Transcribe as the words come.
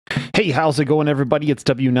Hey, how's it going, everybody? It's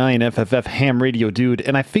W9FFF Ham Radio Dude,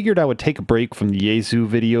 and I figured I would take a break from the Yazoo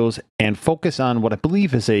videos and focus on what I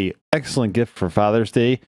believe is a excellent gift for Father's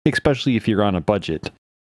Day, especially if you're on a budget.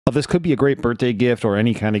 This could be a great birthday gift or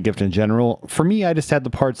any kind of gift in general. For me, I just had the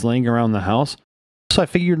parts laying around the house, so I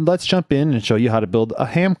figured let's jump in and show you how to build a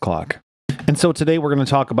ham clock. And so today we're going to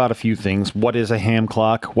talk about a few things. What is a ham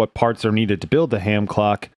clock? What parts are needed to build a ham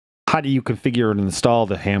clock? How do you configure and install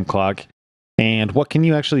the ham clock? And what can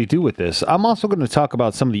you actually do with this? I'm also going to talk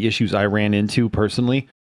about some of the issues I ran into personally,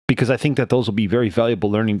 because I think that those will be very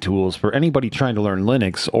valuable learning tools for anybody trying to learn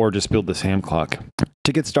Linux or just build this ham clock.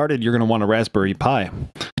 To get started, you're going to want a Raspberry Pi.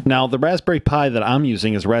 Now, the Raspberry Pi that I'm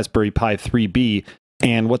using is Raspberry Pi 3B,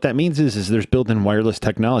 and what that means is there's built-in wireless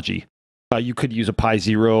technology. You could use a Pi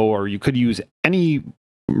Zero, or you could use any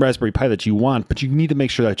Raspberry Pi that you want, but you need to make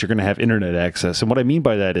sure that you're going to have internet access. And what I mean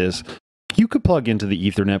by that is, you could plug into the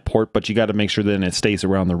Ethernet port, but you got to make sure that it stays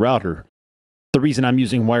around the router. The reason I'm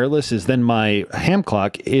using wireless is then my ham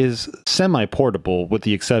clock is semi-portable, with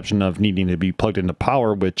the exception of needing to be plugged into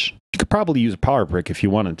power, which you could probably use a power brick if you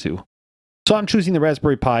wanted to. So I'm choosing the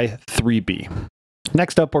Raspberry Pi 3B.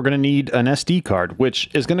 Next up, we're going to need an SD card, which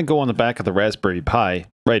is going to go on the back of the Raspberry Pi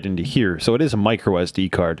right into here. So it is a micro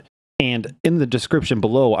SD card. And in the description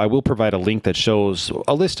below, I will provide a link that shows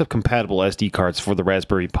a list of compatible SD cards for the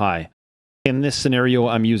Raspberry Pi. In this scenario,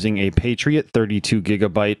 I'm using a Patriot 32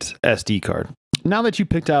 gigabyte SD card. Now that you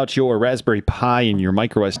picked out your Raspberry Pi and your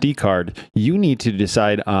micro SD card, you need to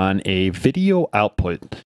decide on a video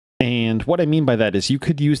output. And what I mean by that is you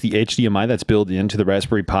could use the HDMI that's built into the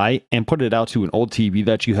Raspberry Pi and put it out to an old TV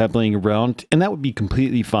that you have laying around, and that would be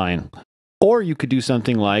completely fine. Or you could do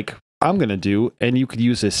something like I'm going to do, and you could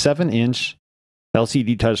use a 7-inch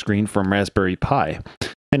LCD touchscreen from Raspberry Pi.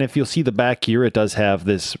 And if you'll see the back here, it does have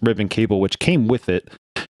this ribbon cable which came with it.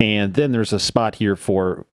 And then there's a spot here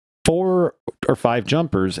for 4 or 5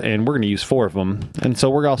 jumpers, and we're going to use 4 of them. And so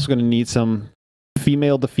we're also going to need some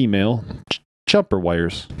female-to-female jumper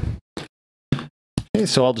wires. Okay,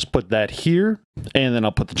 so I'll just put that here, and then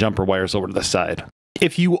I'll put the jumper wires over to the side.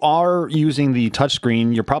 If you are using the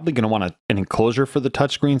touchscreen, you're probably going to want an enclosure for the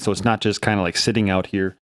touchscreen, so it's not just kind of like sitting out here.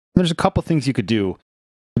 And there's a couple things you could do.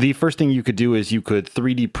 The first thing you could do is you could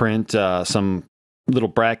 3D print some little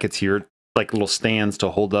brackets here, like little stands to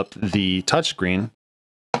hold up the touchscreen,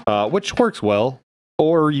 which works well.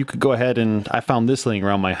 Or you could go ahead and, I found this laying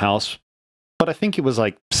around my house, but I think it was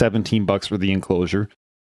like 17 bucks for the enclosure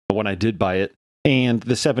when I did buy it. And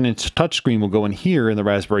the 7-inch touchscreen will go in here, and the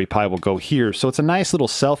Raspberry Pi will go here. So it's a nice little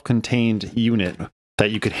self-contained unit that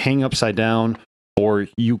you could hang upside down, or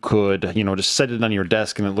you could, just set it on your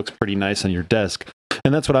desk, and it looks pretty nice on your desk.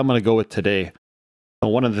 And that's what I'm going to go with today.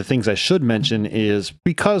 One of the things I should mention is,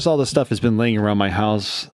 because all this stuff has been laying around my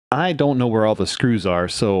house, I don't know where all the screws are.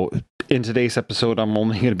 So in today's episode, I'm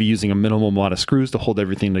only going to be using a minimal amount of screws to hold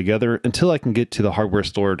everything together until I can get to the hardware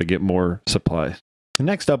store to get more supplies.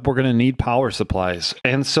 Next up, we're going to need power supplies.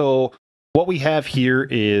 And so what we have here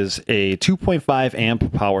is a 2.5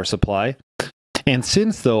 amp power supply. And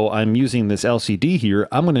since, though, I'm using this LCD here,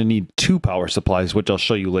 I'm going to need 2 power supplies, which I'll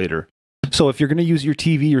show you later. So if you're going to use your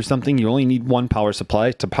TV or something, you only need 1 power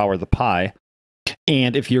supply to power the Pi.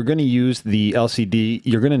 And if you're going to use the LCD,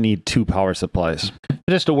 you're going to need 2 power supplies.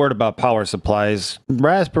 Just a word about power supplies.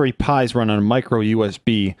 Raspberry Pis run on a micro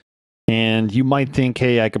USB. And you might think,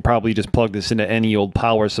 hey, I could probably just plug this into any old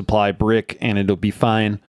power supply brick and it'll be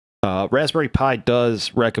fine. Raspberry Pi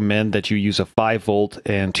does recommend that you use a 5 volt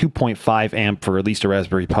and 2.5 amp for at least a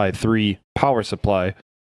Raspberry Pi 3 power supply.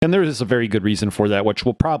 And there is a very good reason for that, which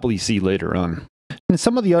we'll probably see later on. And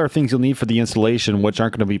some of the other things you'll need for the installation, which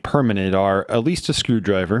aren't going to be permanent, are at least a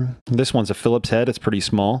screwdriver. This one's a Phillips head. It's pretty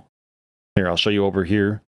small. Here, I'll show you over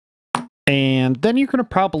here. And then you're going to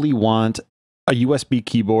probably want a USB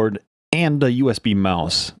keyboard and a USB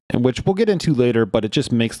mouse, which we'll get into later, but it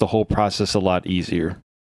just makes the whole process a lot easier.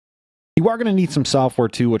 You are going to need some software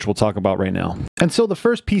too, which we'll talk about right now. And so the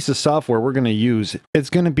first piece of software we're going to use is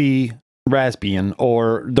going to be Raspbian,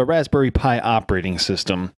 or the Raspberry Pi operating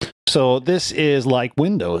system. So this is like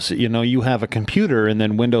Windows. You have a computer, and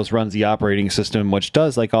then Windows runs the operating system, which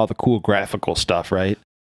does like all the cool graphical stuff, right?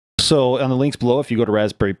 So on the links below, if you go to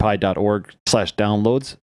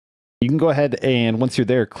raspberrypi.org/downloads, you can go ahead and once you're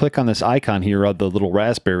there, click on this icon here of the little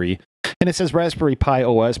Raspberry, and it says Raspberry Pi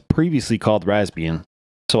OS, previously called Raspbian.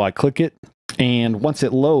 So I click it, and once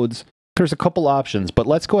it loads, there's a couple options, but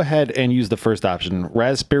let's go ahead and use the first option,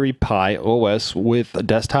 Raspberry Pi OS with a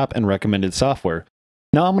desktop and recommended software.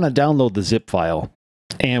 Now I'm going to download the zip file.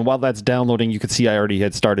 And while that's downloading, you can see I already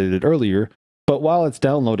had started it earlier, but while it's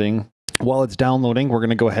downloading, While it's downloading, we're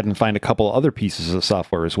going to go ahead and find a couple other pieces of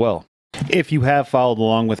software as well. If you have followed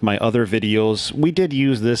along with my other videos, we did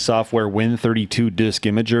use this software Win32 Disk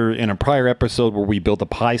Imager in a prior episode where we built a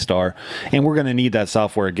Pi Star, and we're going to need that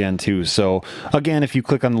software again too. So again, if you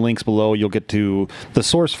click on the links below, you'll get to the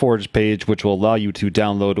SourceForge page, which will allow you to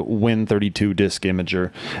download Win32 Disk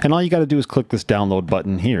Imager. And all you got to do is click this download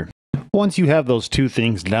button here. Once you have those two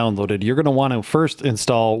things downloaded, you're going to want to first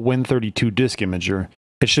install Win32 Disk Imager.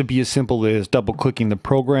 It should be as simple as double-clicking the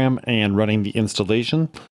program and running the installation.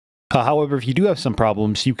 However, if you do have some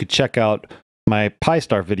problems, you could check out my Pi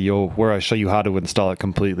Star video where I show you how to install it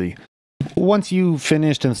completely. Once you've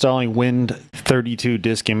finished installing Win32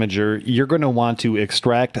 Disk Imager, you're going to want to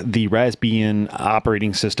extract the Raspbian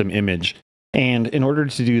operating system image. And in order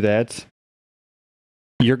to do that,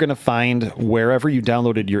 you're going to find wherever you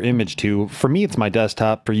downloaded your image to. For me, it's my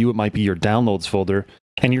desktop. For you, it might be your downloads folder.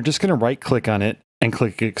 And you're just going to right-click on it and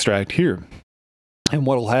click Extract here. And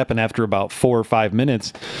what will happen after about 4 or 5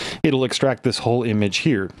 minutes, it'll extract this whole image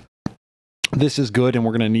here. This is good, and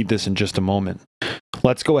we're going to need this in just a moment.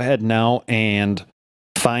 Let's go ahead now and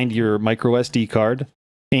find your micro SD card.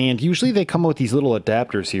 And usually they come with these little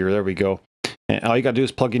adapters here. There we go. And all you got to do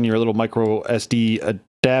is plug in your little micro SD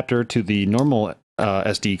adapter to the normal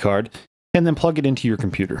SD card, and then plug it into your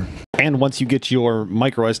computer. And once you get your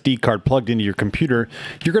micro SD card plugged into your computer,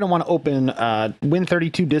 you're going to want to open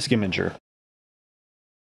Win32 Disk Imager.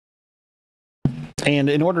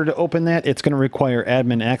 And in order to open that, it's going to require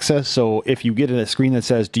admin access. So if you get a screen that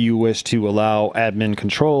says, do you wish to allow admin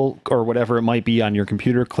control or whatever it might be on your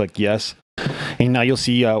computer, click yes. And now you'll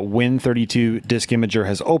see Win32 Disk Imager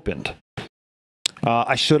has opened.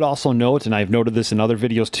 I should also note, and I've noted this in other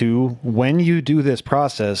videos too, when you do this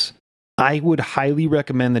process, I would highly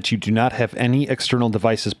recommend that you do not have any external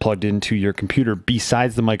devices plugged into your computer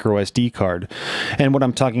besides the micro SD card. And what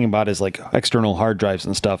I'm talking about is like external hard drives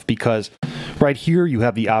and stuff, because right here you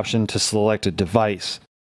have the option to select a device.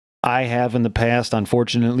 I have in the past,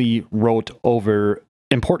 unfortunately, wrote over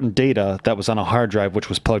important data that was on a hard drive which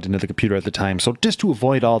was plugged into the computer at the time. So just to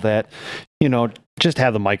avoid all that, you know, just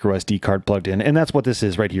have the micro SD card plugged in. And that's what this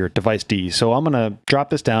is right here, device D. So I'm going to drop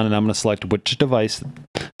this down and I'm going to select which device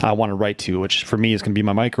I want to write to, which for me is going to be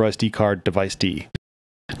my micro SD card, device D.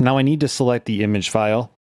 Now I need to select the image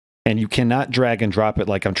file, and you cannot drag and drop it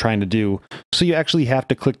like I'm trying to do. So you actually have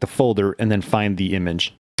to click the folder and then find the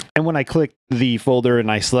image. And when I click the folder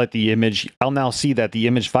and I select the image, I'll now see that the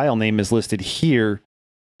image file name is listed here.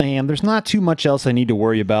 And there's not too much else I need to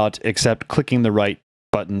worry about except clicking the write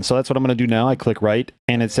button. So that's what I'm going to do now. I click write,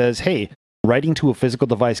 and it says, hey, writing to a physical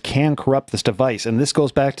device can corrupt this device. And this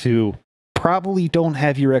goes back to probably don't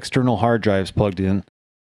have your external hard drives plugged in.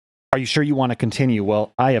 Are you sure you want to continue?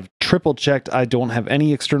 Well, I have triple checked. I don't have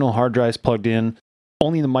any external hard drives plugged in,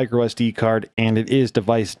 only the micro SD card, and it is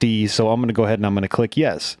device D. So I'm going to go ahead and I'm going to click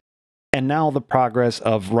yes. And now the progress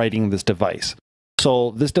of writing this device.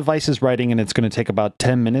 So this device is writing, and it's going to take about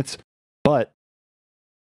 10 minutes, but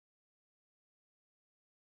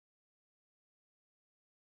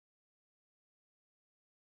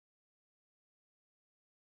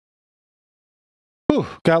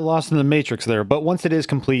got lost in the matrix there. But once it is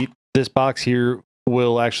complete, this box here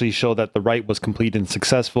will actually show that the write was complete and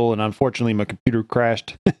successful. And unfortunately, my computer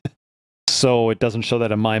crashed, so it doesn't show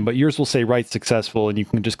that in mine. But yours will say write successful, and you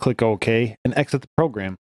can just click OK and exit the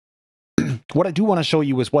program. What I do want to show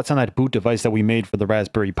you is what's on that boot device that we made for the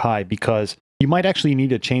Raspberry Pi, because you might actually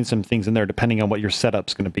need to change some things in there depending on what your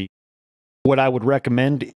setup's going to be. What I would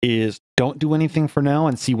recommend is don't do anything for now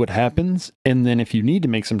and see what happens. And then if you need to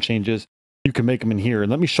make some changes, you can make them in here.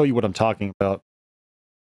 And let me show you what I'm talking about.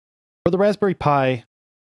 For the Raspberry Pi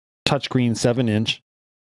touchscreen 7-inch,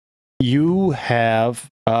 you have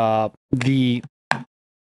the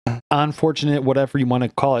unfortunate, whatever you want to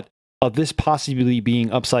call it, of this possibly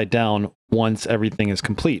being upside down once everything is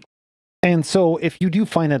complete. And so if you do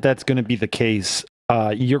find that that's going to be the case,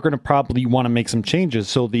 you're going to probably want to make some changes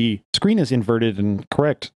so the screen is inverted and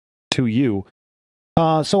correct to you.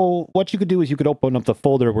 So what you could do is you could open up the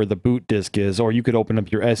folder where the boot disk is, or you could open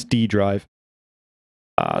up your SD drive.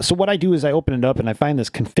 So what I do is I open it up and I find this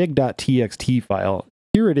config.txt file.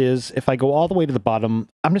 Here it is. If I go all the way to the bottom,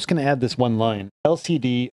 I'm just going to add this one line,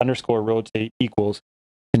 lcd_rotate equals.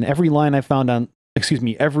 And every line I found on,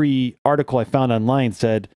 every article I found online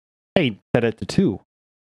said, hey, set it to 2.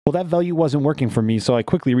 Well, that value wasn't working for me, so I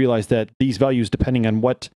quickly realized that these values, depending on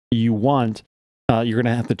what you want, you're going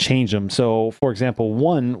to have to change them. So, for example,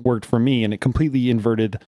 1 worked for me, and it completely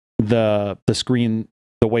inverted the screen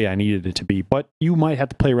the way I needed it to be. But you might have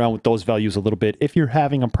to play around with those values a little bit if you're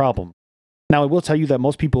having a problem. Now, I will tell you that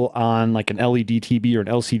most people on like an LED TV or an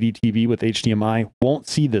LCD TV with HDMI won't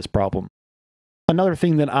see this problem. Another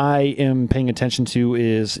thing that I am paying attention to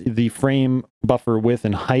is the frame buffer width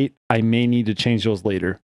and height. I may need to change those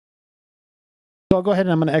later. So I'll go ahead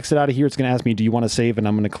and I'm going to exit out of here. It's going to ask me, do you want to save? And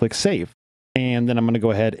I'm going to click save. And then I'm going to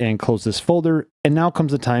go ahead and close this folder. And now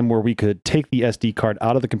comes the time where we could take the SD card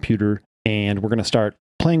out of the computer and we're going to start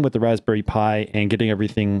playing with the Raspberry Pi and getting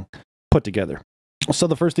everything put together. So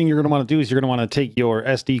the first thing you're going to want to do is you're going to want to take your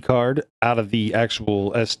SD card out of the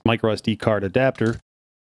actual micro SD card adapter,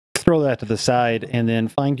 throw that to the side, and then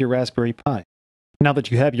find your Raspberry Pi. Now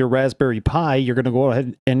that you have your Raspberry Pi, you're going to go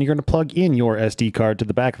ahead and you're going to plug in your SD card to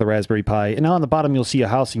the back of the Raspberry Pi. And now on the bottom, you'll see a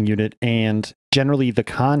housing unit. And generally, the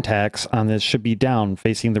contacts on this should be down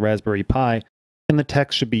facing the Raspberry Pi, and the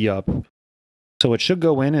text should be up. So it should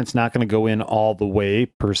go in, and it's not going to go in all the way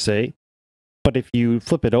per se. But if you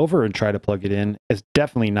flip it over and try to plug it in, it's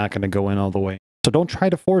definitely not going to go in all the way. So don't try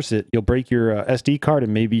to force it. You'll break your SD card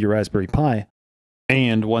and maybe your Raspberry Pi.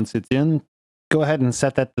 And once it's in, go ahead and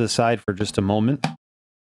set that to the side for just a moment.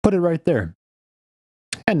 Put it right there.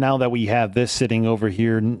 And now that we have this sitting over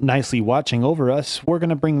here nicely watching over us, we're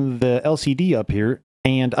going to bring the LCD up here.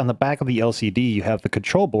 And on the back of the LCD, you have the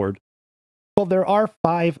control board. Well, there are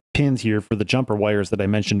 5 pins here for the jumper wires that I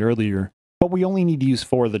mentioned earlier, but we only need to use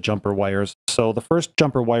 4 of the jumper wires. So the first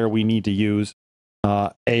jumper wire we need to use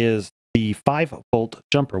is the 5-volt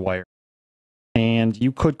jumper wire. And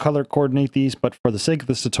you could color coordinate these, but for the sake of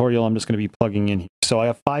this tutorial, I'm just going to be plugging in here. So I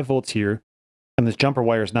have 5 volts here, and this jumper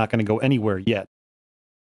wire is not going to go anywhere yet.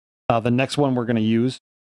 The next one we're going to use is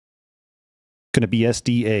going to be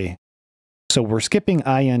SDA. So we're skipping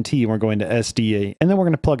INT, and we're going to SDA, and then we're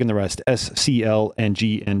going to plug in the rest, SCL and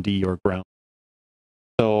GND or ground.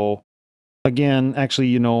 So again,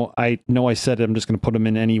 actually, I know I said it, I'm just going to put them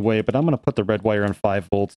in anyway, but I'm going to put the red wire on 5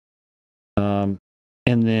 volts. And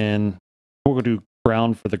then we're going to do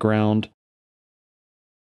ground for the ground.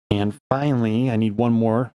 And finally, I need one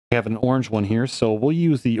more. I have an orange one here, so we'll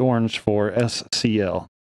use the orange for SCL.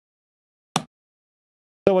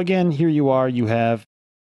 So again, here you are, you have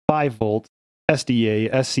 5 volts,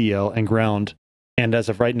 SDA, SCL, and ground. And as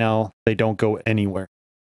of right now, they don't go anywhere.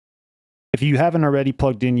 If you haven't already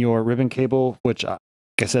plugged in your ribbon cable, which, like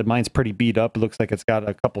I said, mine's pretty beat up. It looks like it's got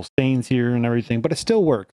a couple stains here and everything, but it still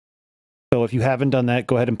works. So if you haven't done that,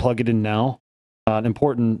 go ahead and plug it in now. An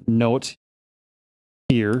important note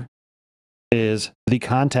here is the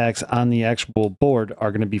contacts on the actual board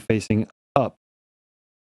are going to be facing up.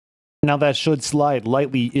 Now that should slide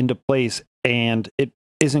lightly into place, and it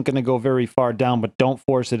isn't going to go very far down, but don't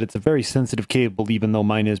force it. It's a very sensitive cable, even though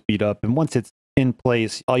mine is beat up. And once it's in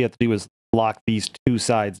place, all you have to do is lock these 2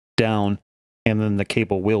 sides down, and then the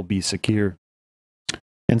cable will be secure.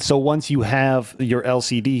 And so once you have your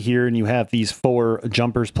LCD here and you have these 4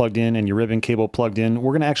 jumpers plugged in and your ribbon cable plugged in,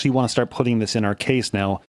 we're going to actually want to start putting this in our case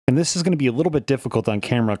now. And this is going to be a little bit difficult on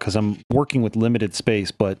camera because I'm working with limited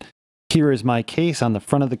space, but here is my case on the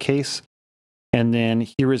front of the case, and then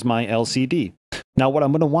here is my LCD. Now what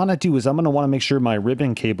I'm going to want to do is I'm going to want to make sure my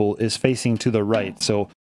ribbon cable is facing to the right. So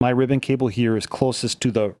my ribbon cable here is closest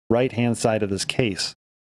to the right-hand side of this case.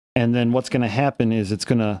 And then what's going to happen is it's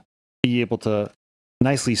going to be able to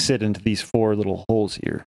nicely sit into these 4 little holes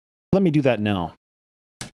here. Let me do that now.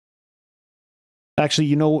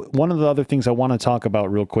 Actually, one of the other things I want to talk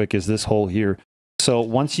about real quick is this hole here. So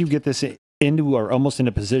once you get this into or almost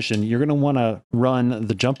into position, you're going to want to run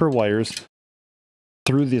the jumper wires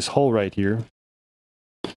through this hole right here.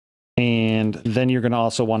 And then you're going to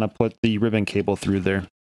also want to put the ribbon cable through there.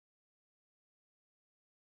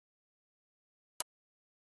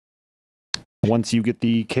 Once you get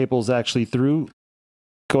the cables actually through,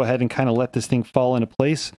 go ahead and kind of let this thing fall into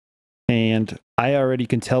place. And I already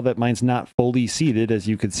can tell that mine's not fully seated, as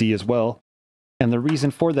you can see as well. And the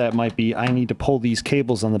reason for that might be I need to pull these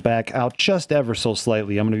cables on the back out just ever so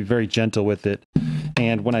slightly. I'm going to be very gentle with it.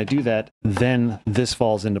 And when I do that, then this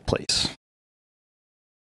falls into place.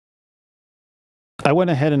 I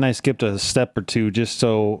went ahead and I skipped a step or 2 just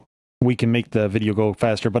so we can make the video go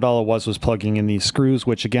faster, but all it was plugging in these screws,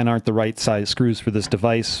 which again aren't the right size screws for this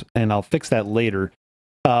device, and I'll fix that later.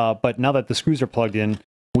 But now that the screws are plugged in,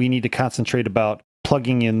 we need to concentrate about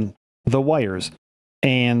plugging in the wires.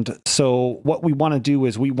 And so what we want to do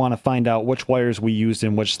is we want to find out which wires we used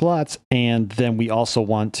in which slots, and then we also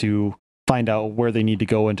want to find out where they need to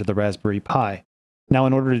go into the Raspberry Pi. Now,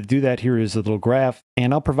 in order to do that, here is a little graph,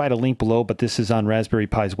 and I'll provide a link below, but this is on Raspberry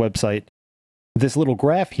Pi's website. This little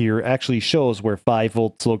graph here actually shows where 5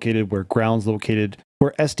 volts located, where ground's located,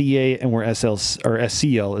 where SDA and where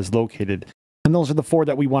SCL is located. And those are the 4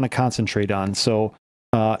 that we want to concentrate on. So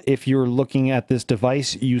If you're looking at this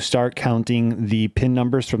device, you start counting the pin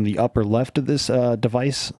numbers from the upper left of this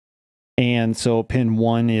device. And so pin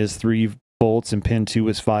 1 is 3 volts and pin 2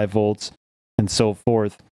 is 5 volts and so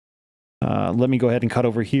forth. Let me go ahead and cut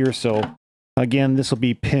over here. So again, this will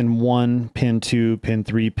be pin 1, pin 2, pin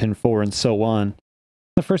 3, pin 4, and so on.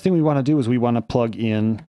 The first thing we want to do is we want to plug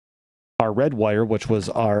in our red wire, which was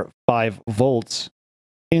our 5 volts,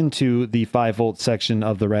 into the 5 volt section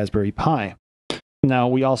of the Raspberry Pi. Now,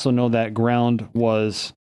 we also know that ground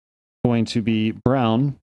was going to be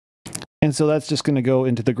brown, and so that's just going to go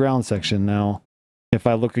into the ground section. Now, if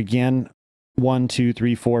I look again, 1, 2,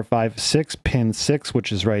 3, 4, 5, 6, pin 6,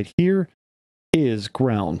 which is right here, is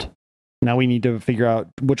ground. Now we need to figure out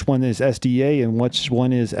which one is SDA and which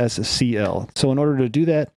one is SCL. So in order to do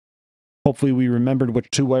that, hopefully we remembered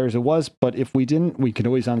which 2 wires it was, but if we didn't, we can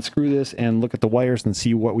always unscrew this and look at the wires and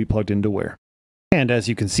see what we plugged into where. And as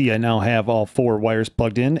you can see, I now have all 4 wires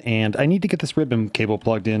plugged in, and I need to get this ribbon cable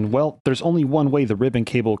plugged in. Well, there's only one way the ribbon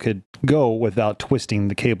cable could go without twisting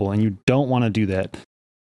the cable, and you don't want to do that.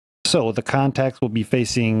 So the contacts will be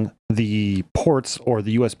facing the ports or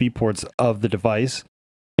the USB ports of the device,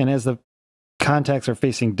 and as the contacts are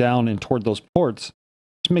facing down and toward those ports,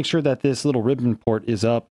 just make sure that this little ribbon port is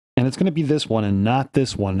up, and it's going to be this one and not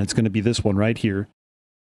this one. It's going to be this one right here.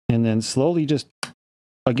 And then slowly just,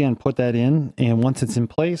 again, put that in, and once it's in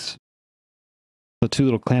place, the 2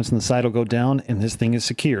 little clamps on the side will go down, and this thing is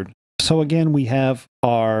secured. So again, we have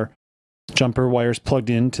our jumper wires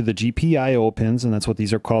plugged in to the GPIO pins, and that's what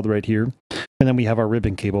these are called right here. And then we have our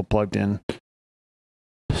ribbon cable plugged in.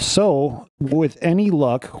 So, with any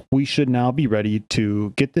luck, we should now be ready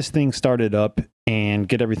to get this thing started up and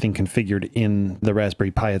get everything configured in the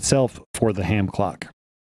Raspberry Pi itself for the ham clock.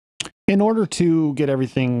 In order to get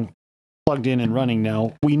everything plugged in and running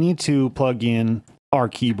now, we need to plug in our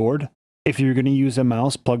keyboard. If you're going to use a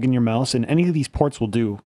mouse, plug in your mouse, and any of these ports will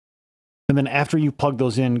do. And then after you plug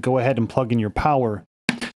those in, go ahead and plug in your power.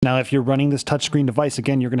 Now, if you're running this touchscreen device,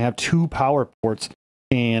 again, you're going to have 2 power ports,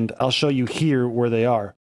 and I'll show you here where they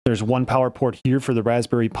are. There's 1 power port here for the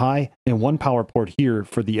Raspberry Pi and 1 power port here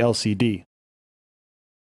for the LCD.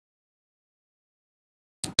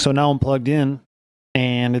 So now I'm plugged in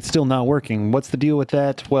and it's still not working. What's the deal with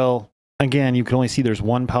that? Well, again, you can only see there's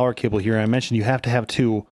 1 power cable here. I mentioned you have to have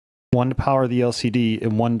 2, 1 to power the LCD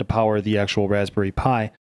and 1 to power the actual Raspberry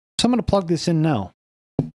Pi. So I'm going to plug this in now.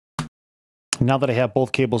 Now that I have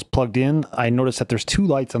both cables plugged in, I notice that there's 2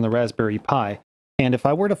 lights on the Raspberry Pi. And if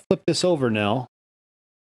I were to flip this over now,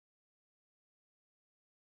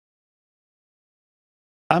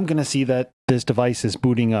 I'm going to see that this device is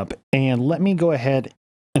booting up. And let me go ahead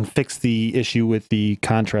and fix the issue with the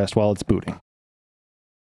contrast while it's booting.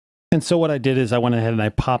 And so what I did is I went ahead and I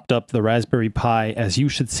popped up the Raspberry Pi as you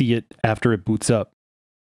should see it after it boots up.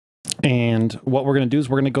 And what we're going to do is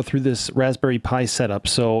we're going to go through this Raspberry Pi setup.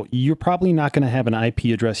 So you're probably not going to have an IP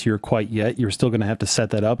address here quite yet. You're still going to have to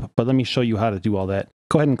set that up, but let me show you how to do all that.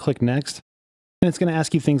 Go ahead and click next. And it's going to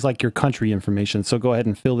ask you things like your country information. So go ahead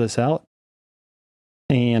and fill this out.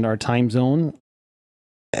 And our time zone.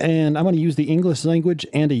 And I'm going to use the English language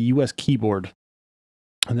and a US keyboard.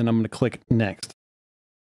 And then I'm going to click next.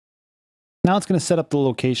 Now it's going to set up the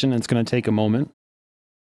location, and it's going to take a moment.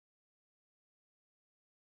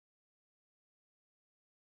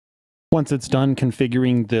 Once it's done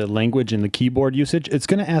configuring the language and the keyboard usage, it's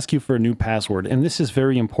going to ask you for a new password. And this is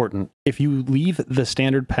very important. If you leave the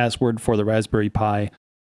standard password for the Raspberry Pi,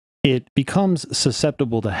 it becomes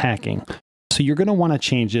susceptible to hacking. So you're going to want to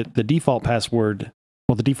change it. The default password,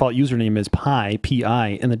 well, the default username is Pi,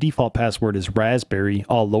 P-I, and the default password is Raspberry,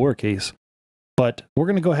 all lowercase. But we're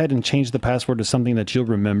going to go ahead and change the password to something that you'll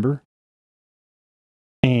remember.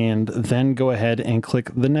 And then go ahead and click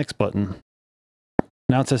the next button.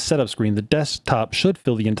 Now it says setup screen. The desktop should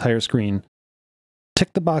fill the entire screen.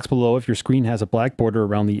 Tick the box below if your screen has a black border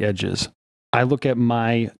around the edges. I look at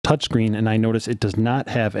my touchscreen and I notice it does not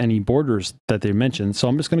have any borders that they mentioned, so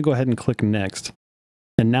I'm just going to go ahead and click next.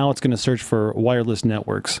 And now it's going to search for wireless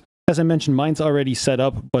networks. As I mentioned, mine's already set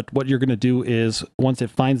up, but what you're going to do is once it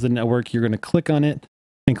finds the network, you're going to click on it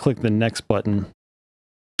and click the next button.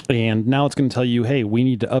 And now it's going to tell you, hey, we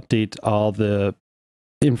need to update all the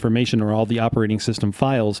information or all the operating system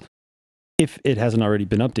files if it hasn't already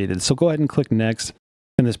been updated. So go ahead and click next,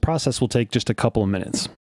 and this process will take just a couple of minutes.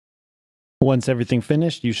 Once everything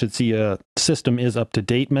finished, you should see a system is up to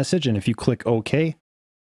date message, and if you click OK,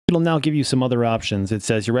 it'll now give you some other options. It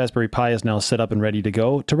says your Raspberry Pi is now set up and ready to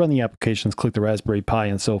go. To run the applications, click the Raspberry Pi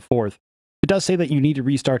and so forth. It does say that you need to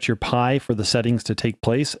restart your Pi for the settings to take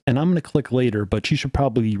place, and I'm going to click later, but you should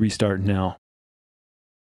probably restart now.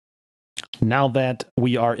 Now that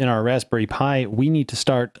we are in our Raspberry Pi, we need to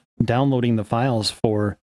start downloading the files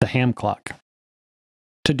for the ham clock.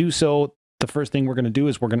 To do so, the first thing we're going to do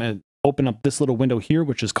is we're going to open up this little window here,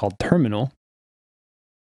 which is called Terminal.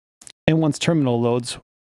 And once Terminal loads,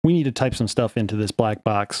 we need to type some stuff into this black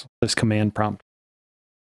box, this command prompt.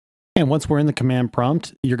 And once we're in the command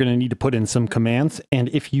prompt, you're going to need to put in some commands. And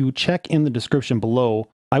if you check in the description below,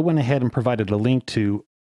 I went ahead and provided a link to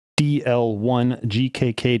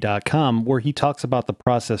dl1gkk.com where he talks about the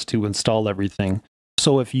process to install everything.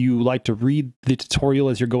 So if you like to read the tutorial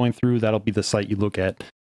as you're going through, that'll be the site you look at.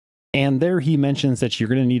 And there he mentions that you're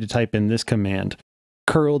going to need to type in this command,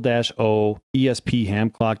 curl-o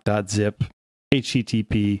esphamclock.zip,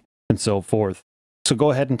 http, and so forth. So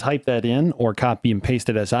go ahead and type that in or copy and paste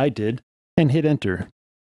it as I did and hit enter.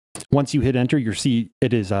 Once you hit enter, you'll see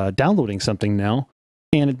it is downloading something now.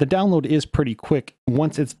 And the download is pretty quick.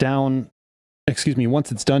 Once it's done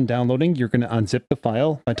downloading, you're going to unzip the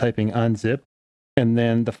file by typing unzip and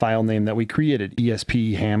then the file name that we created,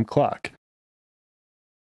 esphamclock.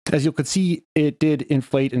 As you could see, it did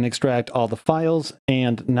inflate and extract all the files,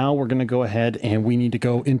 and now we're going to go ahead and we need to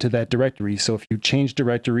go into that directory. So if you change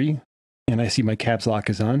directory, and I see my caps lock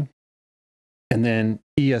is on, and then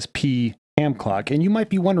esphamclock, and you might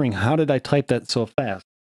be wondering, how did I type that so fast?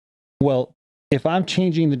 Well, if I'm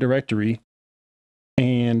changing the directory,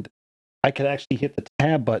 and I could actually hit the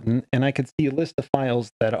tab button, and I could see a list of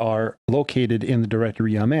files that are located in the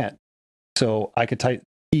directory I'm at. So I could type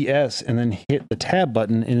ES and then hit the tab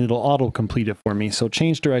button and it'll auto-complete it for me. So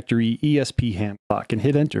change directory esphamclock and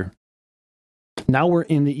hit enter. Now we're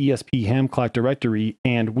in the esphamclock directory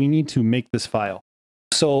and we need to make this file.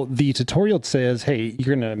 So the tutorial says, hey,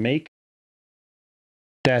 you're going to make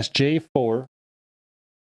 -J4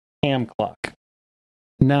 ham clock.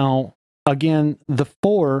 Now, again, the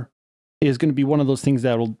 4 is going to be one of those things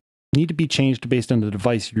that will need to be changed based on the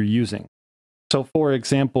device you're using. So for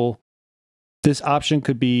example, this option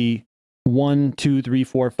could be 1, 2, 3,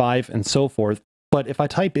 4, 5, and so forth. But if I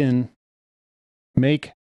type in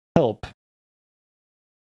make help,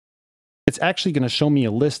 it's actually going to show me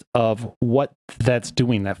a list of what that's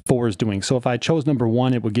doing, that 4 is doing. So if I chose number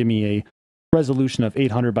 1, it would give me a resolution of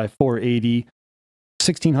 800 by 480,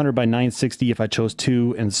 1600 by 960 if I chose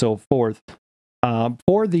 2, and so forth.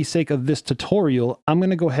 For the sake of this tutorial, I'm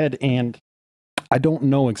going to go ahead and I don't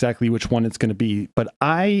know exactly which one it's going to be, but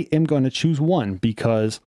I am going to choose 1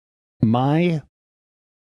 because my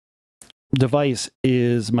device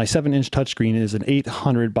is, my 7-inch touchscreen is an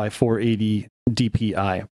 800 by 480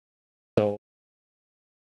 DPI. So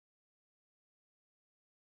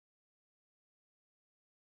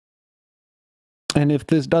and if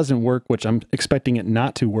this doesn't work, which I'm expecting it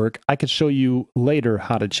not to work, I could show you later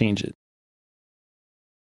how to change it.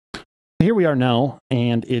 Here we are now,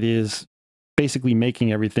 and it is basically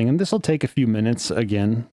making everything, and this will take a few minutes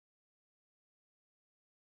again.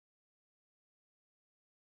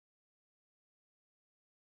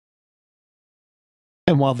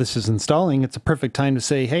 And while this is installing, it's a perfect time to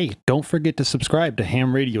say, hey, don't forget to subscribe to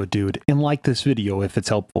Ham Radio Dude and like this video if it's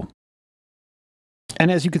helpful.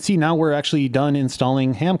 And as you can see, now we're actually done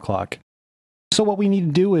installing ham clock. So what we need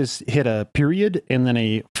to do is hit a period and then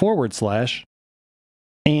a /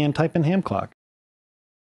 and type in ham clock.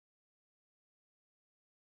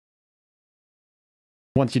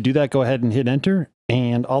 Once you do that, go ahead and hit enter,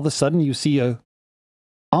 and all of a sudden you see a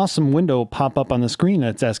awesome window pop up on the screen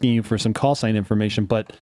that's asking you for some call sign information.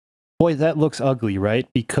 But boy, that looks ugly, right?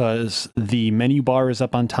 Because the menu bar is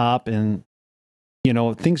up on top and, you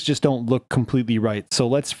know, things just don't look completely right. So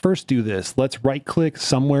let's first do this. Let's right click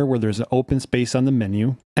somewhere where there's an open space on the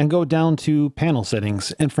menu and go down to panel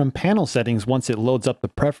settings. And from panel settings, once it loads up the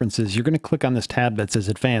preferences, you're going to click on this tab that says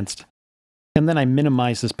advanced. And then I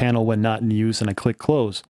minimize this panel when not in use and I click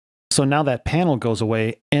close. So now that panel goes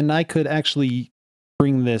away and I could actually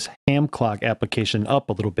bring this ham clock application up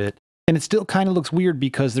a little bit. And it still kind of looks weird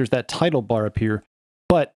because there's that title bar up here,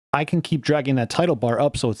 but I can keep dragging that title bar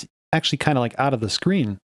up so it's actually kind of like out of the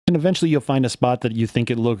screen. And eventually you'll find a spot that you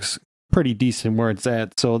think it looks pretty decent where it's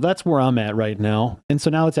at. So that's where I'm at right now. And so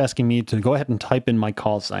now it's asking me to go ahead and type in my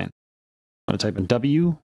call sign. I'm going to type in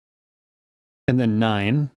W and then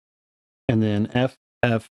 9. And then F,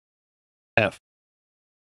 F, F.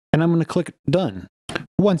 And I'm going to click done.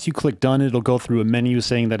 Once you click done, it'll go through a menu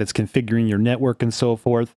saying that it's configuring your network and so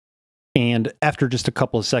forth. And after just a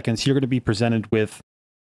couple of seconds, you're going to be presented with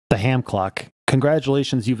the ham clock.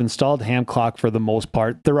 Congratulations, you've installed ham clock for the most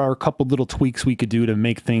part. There are a couple little tweaks we could do to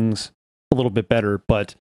make things a little bit better,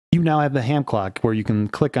 but you now have the ham clock where you can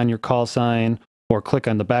click on your call sign or click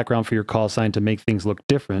on the background for your call sign to make things look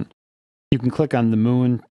different. You can click on the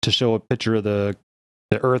moon to show a picture of the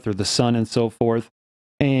Earth or the sun and so forth.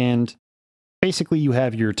 And basically you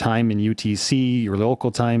have your time in UTC, your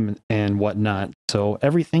local time and whatnot. So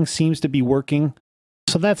everything seems to be working.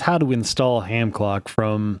 So that's how to install HamClock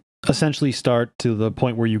from essentially start to the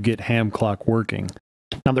point where you get HamClock working.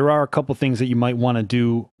 Now, there are a couple things that you might want to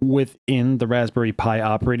do within the Raspberry Pi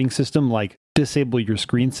operating system, like disable your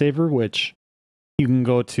screensaver, which you can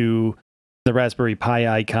go to the Raspberry Pi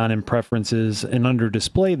icon in preferences, and under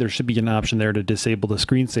display, there should be an option there to disable the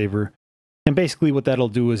screensaver. And basically what that'll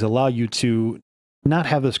do is allow you to not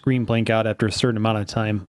have the screen blank out after a certain amount of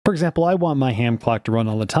time. For example, I want my HamClock to run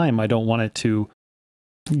all the time. I don't want it to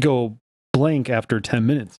go blank after 10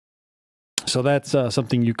 minutes. So that's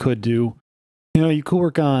something you could do. You know, you could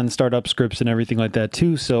work on startup scripts and everything like that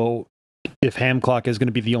too. So if HamClock is going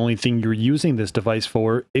to be the only thing you're using this device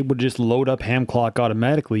for, it would just load up HamClock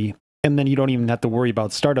automatically, and then you don't even have to worry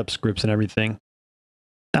about startup scripts and everything.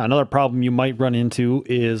 Now, another problem you might run into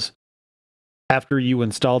is after you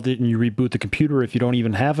installed it and you reboot the computer, if you don't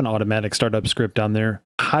even have an automatic startup script on there,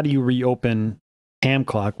 how do you reopen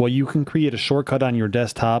HamClock? Well, you can create a shortcut on your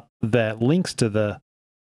desktop that links to the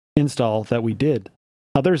install that we did.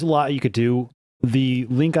 Now, there's a lot you could do. The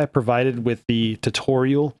link I provided with the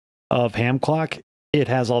tutorial of HamClock, it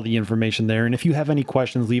has all the information there. And if you have any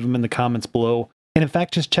questions, leave them in the comments below. And in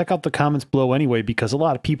fact, just check out the comments below anyway, because a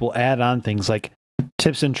lot of people add on things like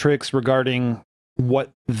tips and tricks regarding what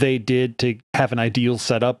they did to have an ideal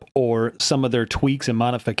setup or some of their tweaks and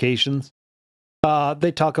modifications.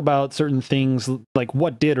 They talk about certain things like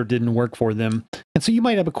what did or didn't work for them. And so you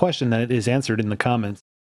might have a question that is answered in the comments.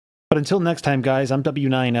 But until next time, guys, I'm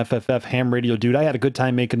W9FFF Ham Radio Dude. I had a good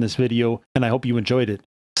time making this video, and I hope you enjoyed it.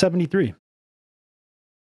 73.